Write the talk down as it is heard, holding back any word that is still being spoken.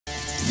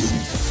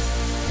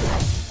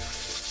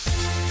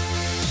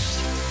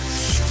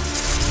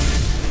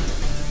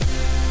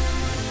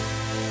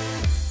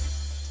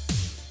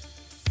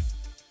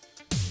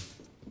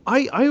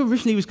I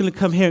originally was going to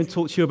come here and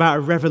talk to you about a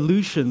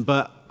revolution,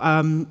 but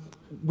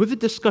with the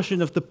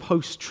discussion of the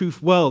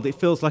post-truth world, it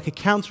feels like a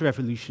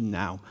counter-revolution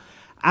now.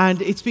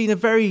 And it's been a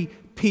very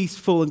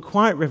peaceful and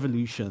quiet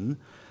revolution,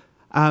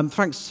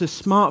 thanks to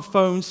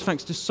smartphones,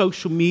 thanks to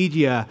social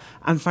media,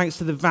 and thanks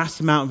to the vast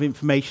amount of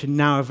information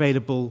now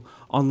available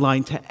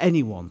online to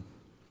anyone.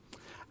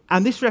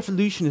 And this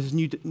revolution has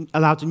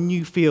allowed a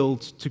new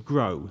field to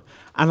grow.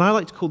 And I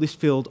like to call this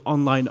field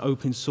online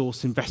open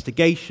source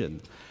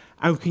investigation.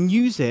 And we can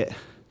use it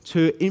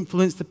to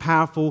influence the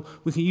powerful,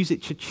 we can use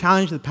it to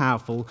challenge the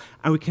powerful,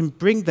 and we can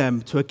bring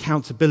them to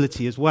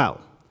accountability as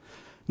well.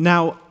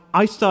 Now,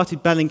 I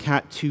started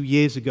Bellingcat 2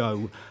 years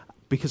ago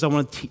because I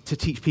wanted to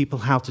teach people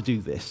how to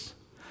do this.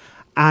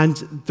 And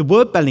the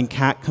word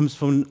Bellingcat comes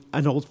from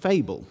an old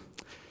fable.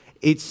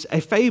 It's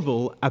a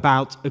fable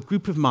about a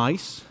group of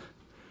mice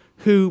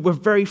who were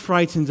very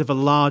frightened of a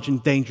large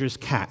and dangerous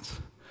cat.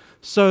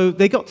 So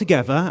they got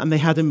together and they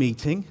had a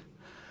meeting,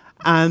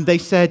 and they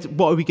said,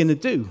 what are we going to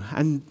do?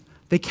 And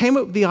they came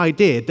up with the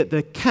idea that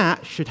the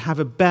cat should have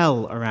a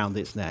bell around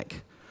its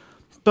neck.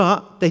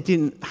 But they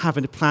didn't have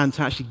a plan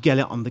to actually get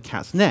it on the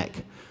cat's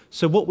neck.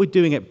 So what we're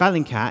doing at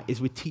Bellingcat is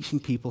we're teaching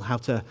people how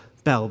to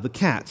bell the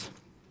cat.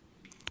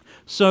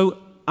 So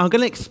I'm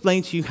going to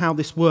explain to you how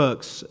this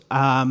works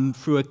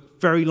through a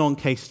very long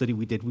case study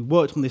we did. We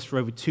worked on this for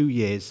over 2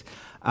 years.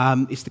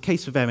 It's the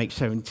case of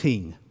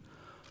MH17.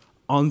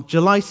 On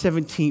July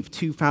 17,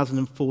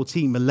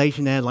 2014,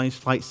 Malaysian Airlines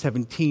Flight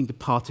 17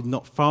 departed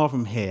not far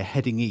from here,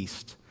 heading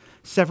east.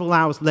 Several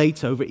hours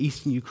later, over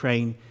eastern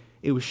Ukraine,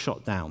 it was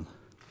shot down.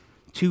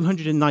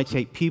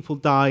 298 people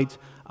died,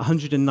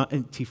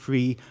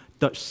 193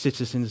 Dutch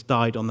citizens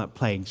died on that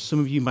plane. Some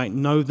of you might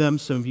know them,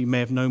 some of you may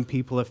have known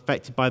people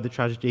affected by the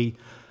tragedy.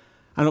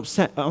 And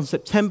on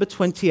September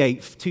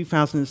 28,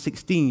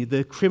 2016,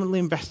 the criminal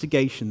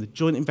investigation, the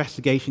joint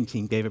investigation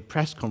team gave a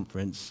press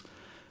conference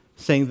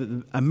saying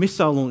that a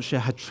missile launcher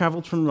had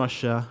traveled from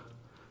Russia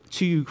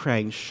to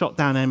Ukraine, shot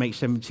down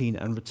MH17,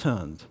 and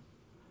returned.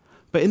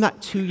 But in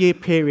that 2-year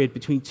period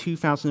between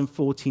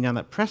 2014 and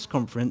that press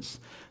conference,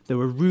 there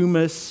were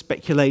rumors,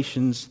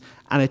 speculations,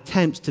 and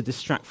attempts to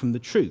distract from the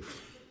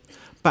truth.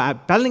 But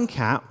at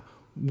Bellingcat,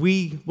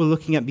 we were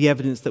looking at the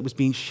evidence that was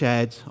being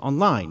shared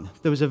online.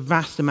 There was a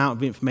vast amount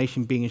of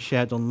information being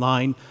shared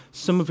online.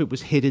 Some of it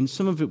was hidden,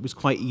 some of it was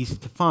quite easy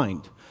to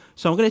find.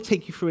 So I'm going to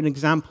take you through an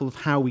example of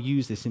how we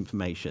use this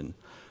information.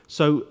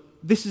 So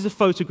this is a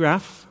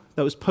photograph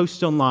that was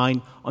posted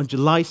online on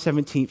July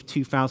 17,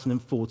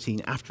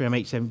 2014, after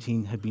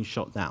MH17 had been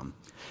shot down.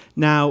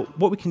 Now,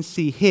 what we can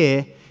see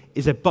here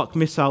is a Buck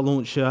missile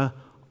launcher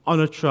on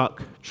a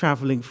truck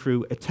traveling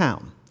through a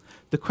town.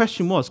 The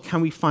question was,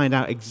 can we find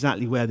out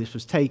exactly where this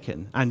was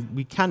taken? And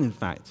we can, in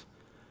fact.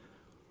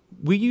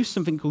 We use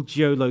something called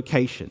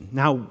geolocation.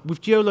 Now,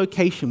 with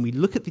geolocation, we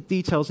look at the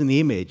details in the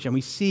image, and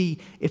we see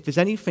if there's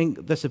anything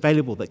that's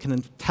available that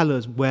can tell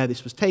us where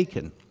this was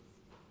taken.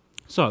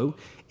 So,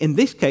 in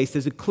this case,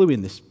 there's a clue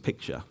in this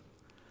picture.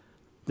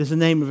 There's the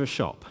name of a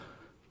shop.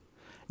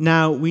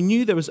 Now, we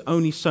knew there was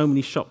only so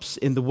many shops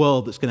in the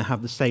world that's going to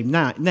have the same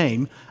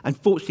name.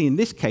 Unfortunately, in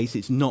this case,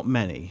 it's not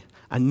many,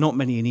 and not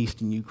many in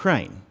eastern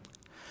Ukraine.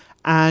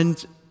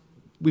 And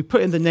we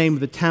put in the name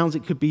of the towns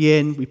it could be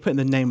in, we put in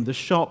the name of the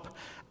shop,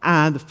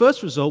 and the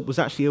first result was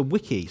actually a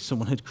wiki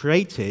someone had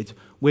created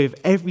with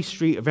every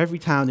street of every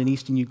town in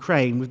eastern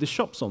Ukraine with the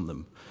shops on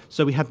them.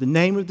 So we had the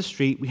name of the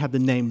street, we had the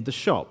name of the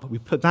shop. We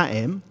put that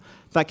in.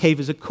 That gave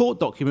us a court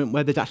document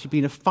where there'd actually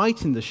been a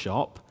fight in the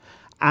shop,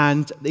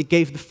 and it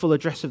gave the full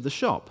address of the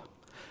shop.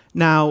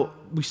 Now,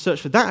 we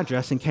searched for that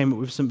address and came up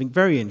with something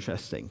very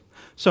interesting.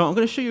 So I'm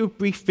going to show you a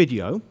brief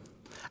video,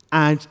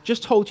 and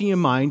just hold in your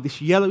mind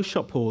this yellow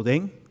shop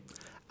hoarding,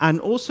 and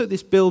also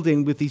this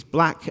building with these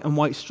black and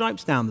white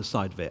stripes down the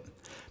side of it.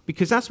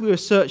 Because as we were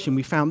searching,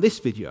 we found this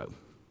video.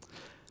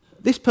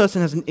 This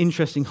person has an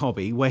interesting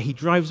hobby where he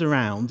drives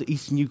around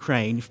eastern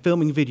Ukraine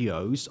filming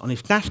videos on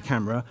his dash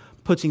camera,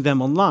 putting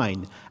them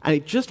online. And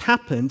it just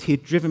happened he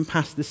had driven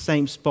past the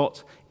same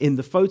spot in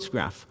the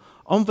photograph.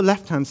 On the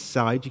left-hand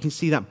side, you can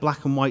see that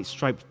black and white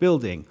striped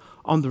building.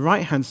 On the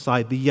right-hand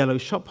side, the yellow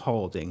shop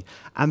hoarding.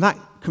 And that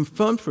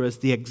confirmed for us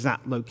the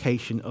exact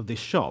location of this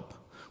shop.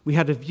 We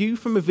had a view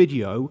from a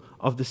video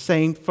of the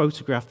same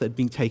photograph that had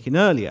been taken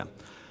earlier.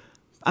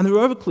 And there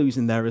were other clues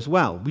in there as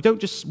well. We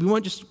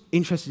weren't just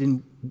interested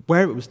in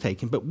where it was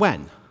taken, but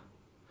when.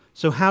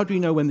 So how do we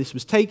know when this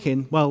was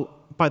taken? Well,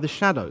 by the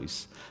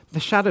shadows. The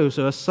shadows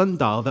are a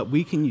sundial that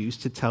we can use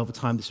to tell the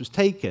time this was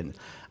taken.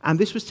 And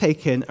this was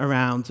taken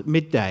around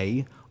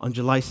midday on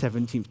July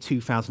 17,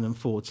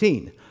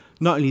 2014.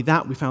 Not only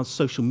that, we found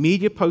social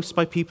media posts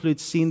by people who had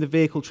seen the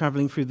vehicle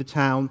traveling through the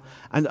town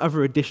and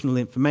other additional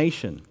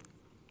information.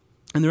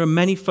 And there are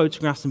many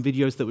photographs and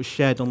videos that were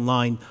shared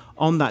online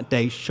on that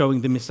day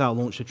showing the missile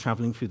launcher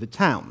traveling through the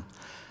town.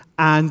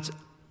 And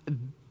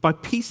By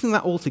piecing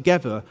that all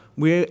together,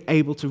 we're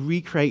able to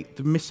recreate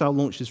the missile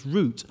launch's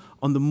route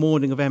on the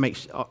morning of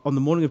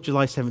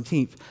July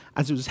 17th,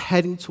 as it was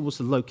heading towards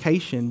the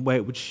location where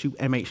it would shoot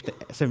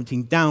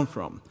MH17 down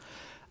from.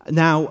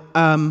 Now,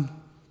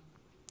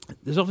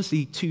 there's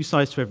obviously two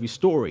sides to every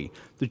story.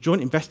 The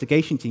joint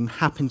investigation team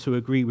happened to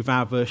agree with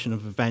our version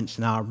of events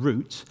and our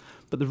route,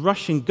 but the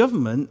Russian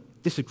government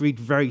disagreed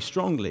very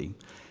strongly.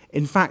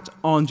 In fact,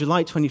 on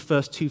July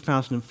 21st,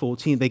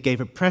 2014, they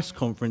gave a press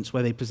conference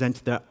where they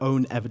presented their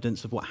own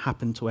evidence of what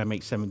happened to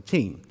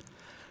MH17.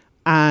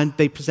 And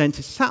they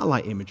presented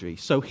satellite imagery.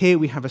 So here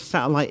we have a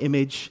satellite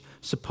image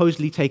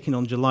supposedly taken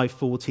on July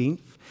 14th.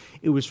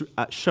 It was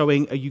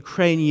showing a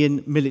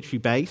Ukrainian military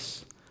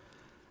base.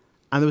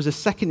 And there was a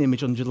second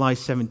image on July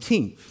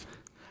 17th.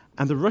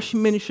 And the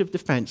Russian Ministry of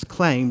Defense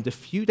claimed a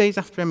few days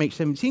after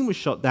MH17 was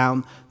shot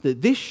down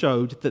that this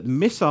showed that the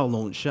missile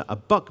launcher, a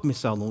Buk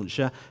missile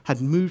launcher,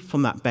 had moved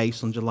from that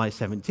base on July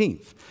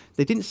 17th.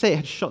 They didn't say it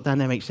had shot down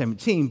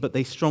MH17, but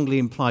they strongly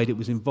implied it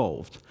was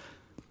involved.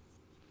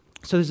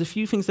 So there's a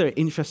few things that are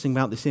interesting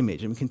about this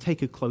image, and we can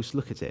take a close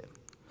look at it.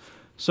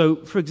 So,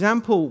 for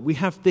example, we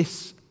have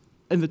this,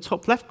 in the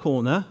top left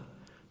corner,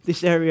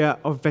 this area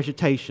of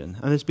vegetation,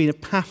 and there's been a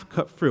path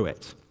cut through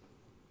it.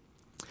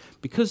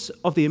 Because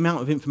of the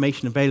amount of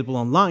information available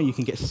online, you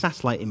can get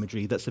satellite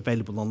imagery that's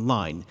available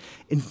online.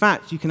 In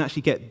fact, you can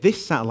actually get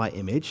this satellite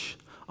image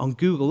on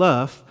Google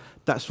Earth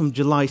that's from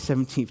July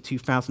 17th,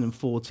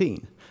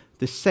 2014,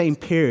 the same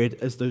period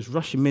as those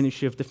Russian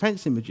Ministry of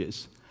Defense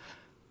images.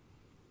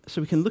 So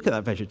we can look at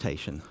that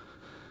vegetation.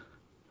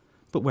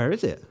 But where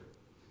is it?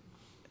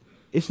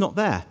 It's not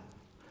there.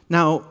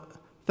 Now,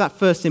 that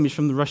first image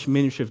from the Russian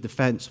Ministry of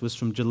Defense was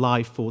from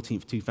July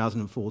 14th,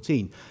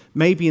 2014.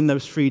 Maybe in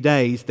those 3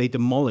 days, they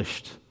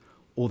demolished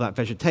all that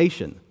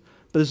vegetation.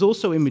 But there's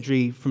also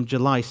imagery from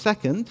July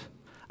 2nd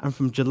and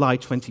from July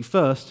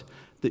 21st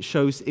that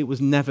shows it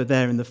was never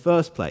there in the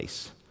first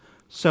place.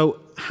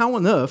 So how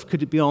on earth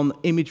could it be on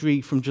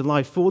imagery from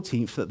July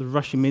 14th that the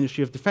Russian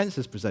Ministry of Defense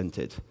has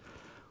presented?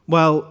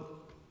 Well,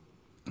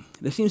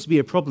 there seems to be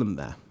a problem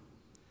there.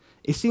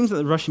 It seems that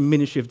the Russian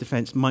Ministry of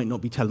Defense might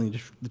not be telling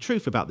the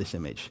truth about this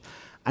image.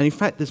 And in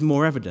fact, there's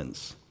more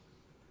evidence.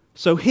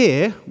 So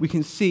here, we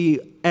can see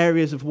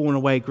areas of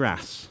worn-away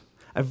grass,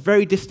 a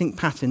very distinct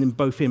pattern in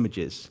both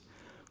images.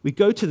 We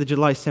go to the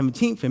July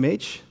 17th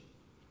image,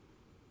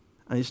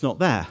 and it's not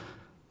there.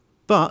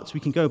 But we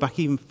can go back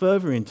even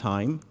further in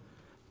time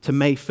to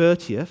May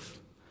 30th,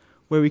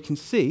 where we can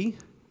see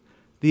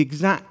the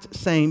exact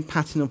same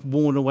pattern of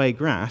worn-away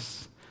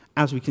grass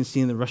as we can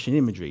see in the Russian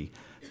imagery.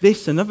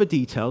 This and other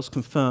details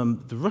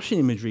confirm the Russian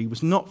imagery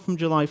was not from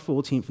July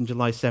 14th and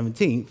July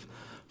 17th,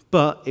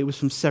 but it was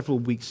from several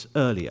weeks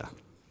earlier.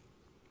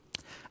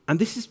 And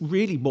this is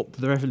really what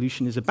the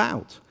revolution is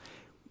about.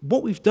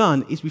 What we've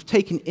done is we've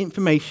taken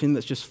information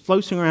that's just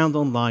floating around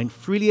online,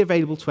 freely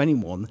available to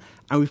anyone,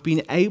 and we've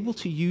been able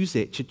to use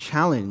it to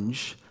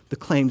challenge the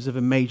claims of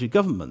a major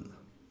government.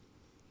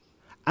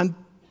 And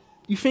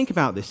you think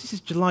about this. This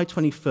is July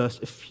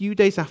 21st, a few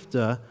days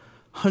after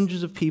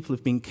hundreds of people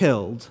have been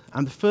killed,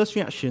 and the first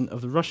reaction of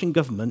the Russian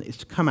government is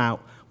to come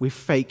out with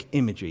fake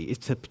imagery, is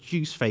to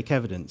produce fake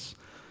evidence.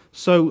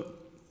 So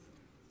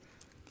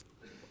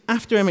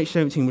after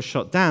MH17 was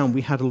shot down,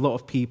 we had a lot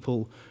of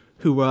people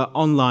who were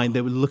online.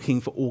 They were looking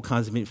for all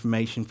kinds of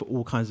information, for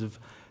all kinds of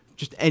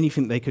just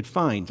anything they could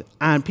find.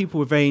 And people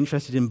were very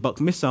interested in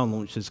Buk missile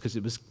launchers because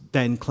it was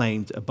then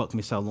claimed a Buk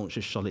missile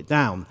launcher shot it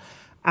down.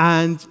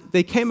 And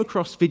they came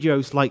across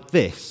videos like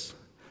this.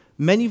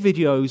 Many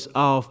videos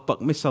of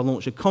Buk missile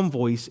launcher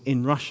convoys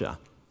in Russia.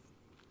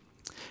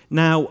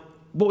 Now,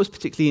 what was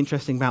particularly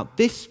interesting about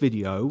this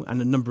video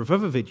and a number of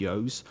other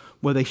videos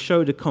where they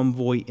showed a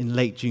convoy in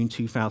late June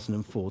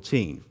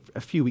 2014,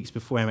 a few weeks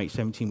before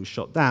MH17 was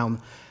shot down,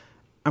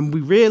 and we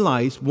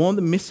realized one of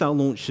the missile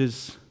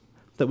launchers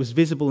that was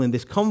visible in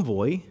this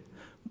convoy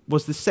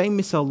was the same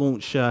missile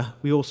launcher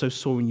we also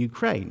saw in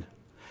Ukraine.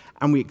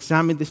 And we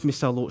examined this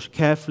missile launcher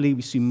carefully.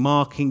 We saw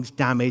markings,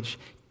 damage,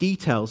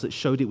 details that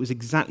showed it was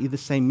exactly the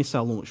same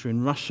missile launcher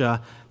in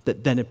Russia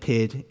that then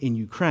appeared in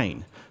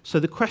Ukraine. So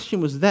the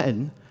question was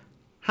then,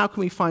 how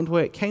can we find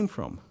where it came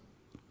from?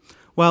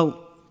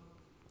 Well,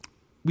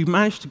 we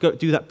managed to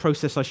do that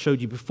process I showed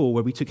you before,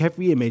 where we took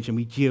every image and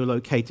we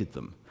geolocated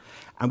them.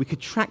 And we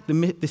could track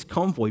this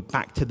convoy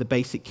back to the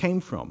base it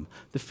came from,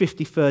 the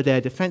 53rd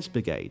Air Defense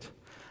Brigade.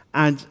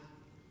 And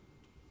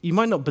you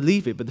might not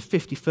believe it, but the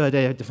 53rd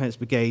Air Defense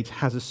Brigade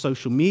has a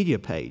social media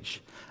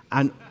page.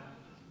 And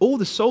all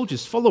the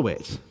soldiers follow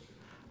it.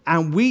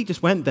 And we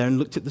just went there and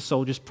looked at the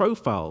soldiers'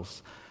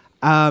 profiles.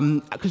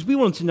 Because we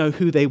wanted to know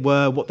who they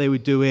were, what they were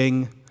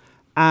doing,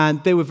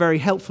 and they were very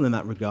helpful in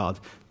that regard.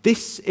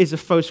 This is a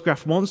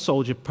photograph one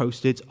soldier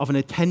posted of an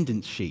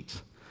attendance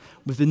sheet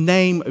with the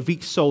name of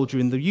each soldier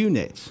in the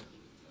unit.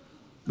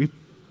 We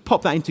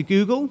pop that into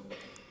Google,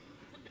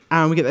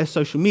 and we get their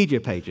social media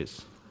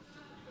pages.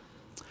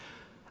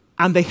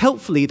 And they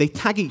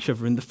tag each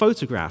other in the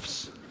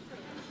photographs.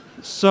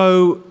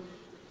 So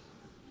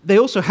they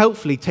also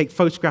helpfully take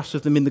photographs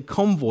of them in the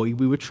convoy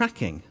we were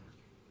tracking.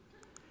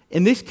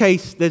 In this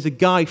case, there's a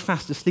guy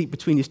fast asleep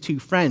between his two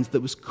friends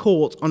that was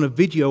caught on a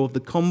video of the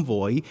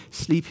convoy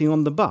sleeping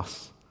on the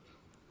bus.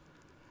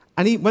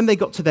 And when they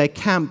got to their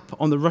camp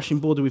on the Russian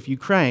border with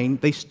Ukraine,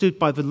 they stood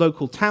by the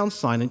local town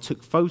sign and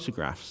took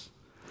photographs.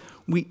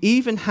 We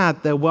even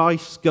had their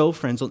wives'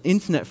 girlfriends on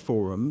internet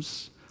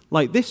forums,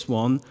 like this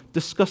one,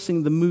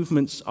 discussing the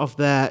movements of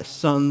their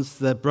sons,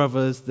 their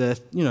brothers,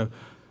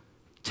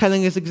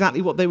 telling us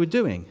exactly what they were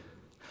doing.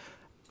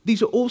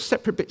 These are all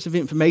separate bits of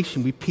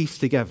information we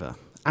pieced together.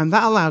 And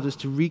that allowed us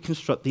to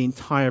reconstruct the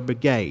entire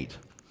brigade.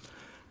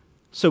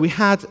 So we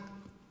had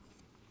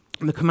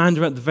the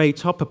commander at the very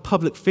top, a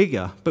public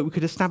figure, but we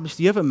could establish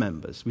the other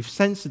members. We've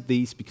censored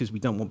these because we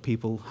don't want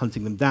people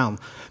hunting them down.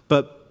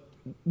 But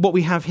what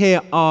we have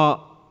here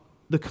are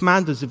the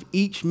commanders of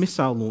each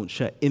missile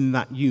launcher in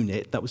that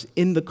unit that was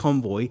in the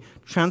convoy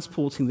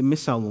transporting the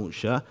missile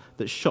launcher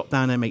that shot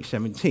down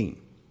MH17.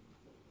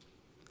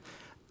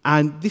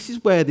 And this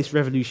is where this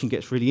revolution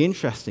gets really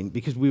interesting,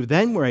 because we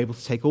then were able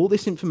to take all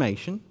this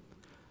information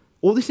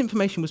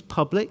was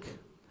public,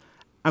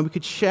 and we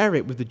could share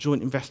it with the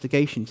Joint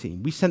Investigation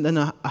Team. We sent them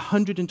a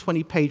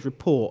 120-page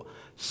report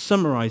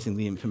summarizing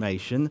the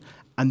information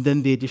and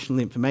then the additional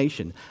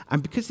information.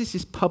 And because this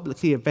is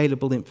publicly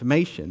available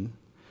information,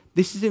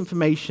 this is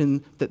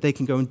information that they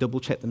can go and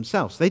double-check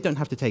themselves. They don't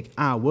have to take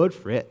our word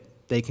for it.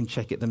 They can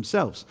check it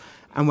themselves.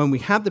 And when we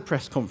had the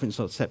press conference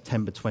on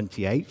September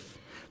 28th,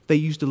 they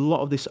used a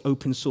lot of this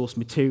open source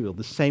material,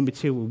 the same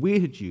material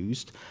we had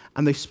used,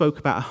 and they spoke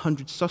about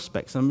 100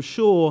 suspects. I'm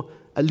sure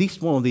at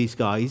least one of these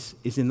guys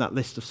is in that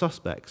list of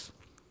suspects.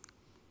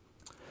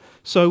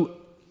 So,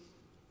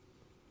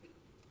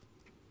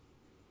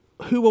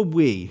 who are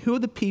we? Who are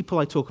the people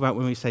I talk about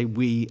when we say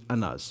we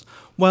and us?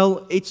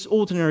 Well, it's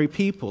ordinary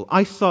people.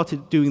 I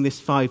started doing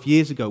this 5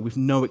 years ago with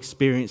no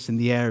experience in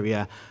the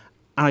area,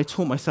 and I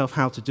taught myself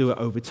how to do it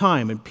over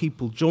time, and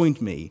people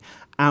joined me.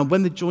 And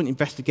when the Joint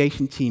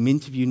Investigation Team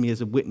interviewed me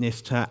as a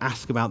witness to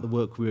ask about the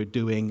work we were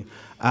doing,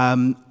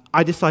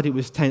 I decided it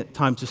was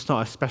time to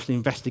start a special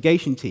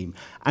investigation team.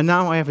 And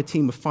now I have a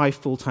team of 5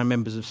 full-time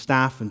members of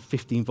staff and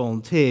 15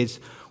 volunteers,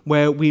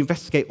 where we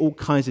investigate all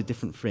kinds of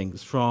different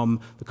things, from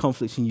the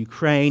conflicts in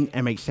Ukraine,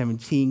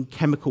 MH17,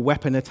 chemical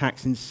weapon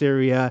attacks in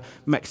Syria,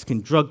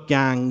 Mexican drug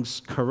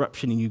gangs,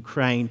 corruption in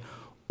Ukraine,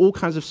 all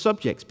kinds of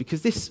subjects,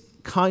 because this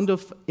kind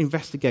of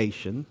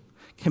investigation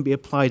can be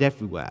applied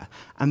everywhere.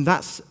 And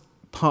that's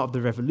part of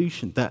the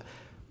revolution, that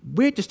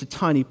we're just a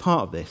tiny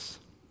part of this.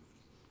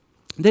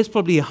 There's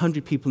probably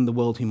 100 people in the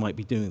world who might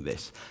be doing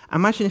this.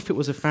 Imagine if it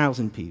was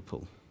 1,000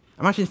 people.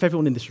 Imagine if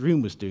everyone in this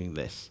room was doing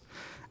this.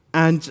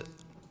 And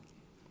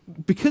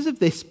because of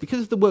this,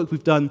 because of the work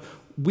we've done,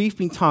 we've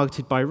been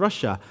targeted by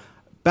Russia.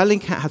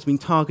 Bellingcat has been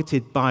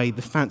targeted by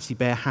the Fancy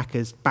Bear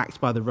hackers backed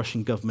by the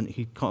Russian government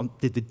who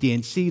did the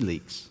DNC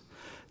leaks.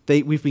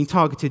 We've been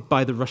targeted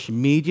by the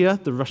Russian media.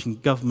 The Russian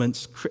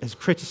government has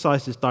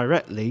criticized us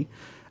directly.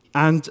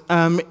 And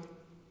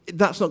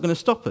that's not going to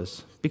stop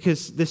us,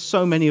 because there's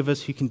so many of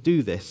us who can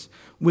do this.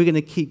 We're going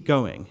to keep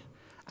going.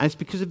 And it's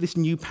because of this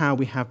new power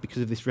we have,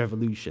 because of this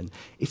revolution.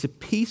 It's a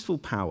peaceful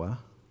power,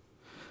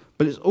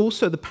 but it's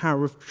also the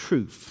power of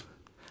truth.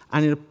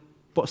 And in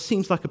what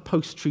seems like a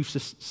post-truth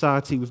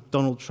society with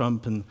Donald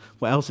Trump and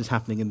what else is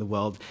happening in the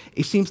world,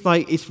 it seems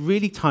like it's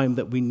really time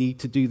that we need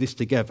to do this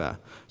together.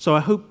 So I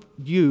hope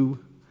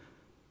you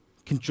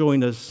can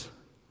join us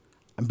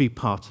and be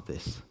part of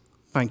this.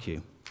 Thank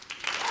you.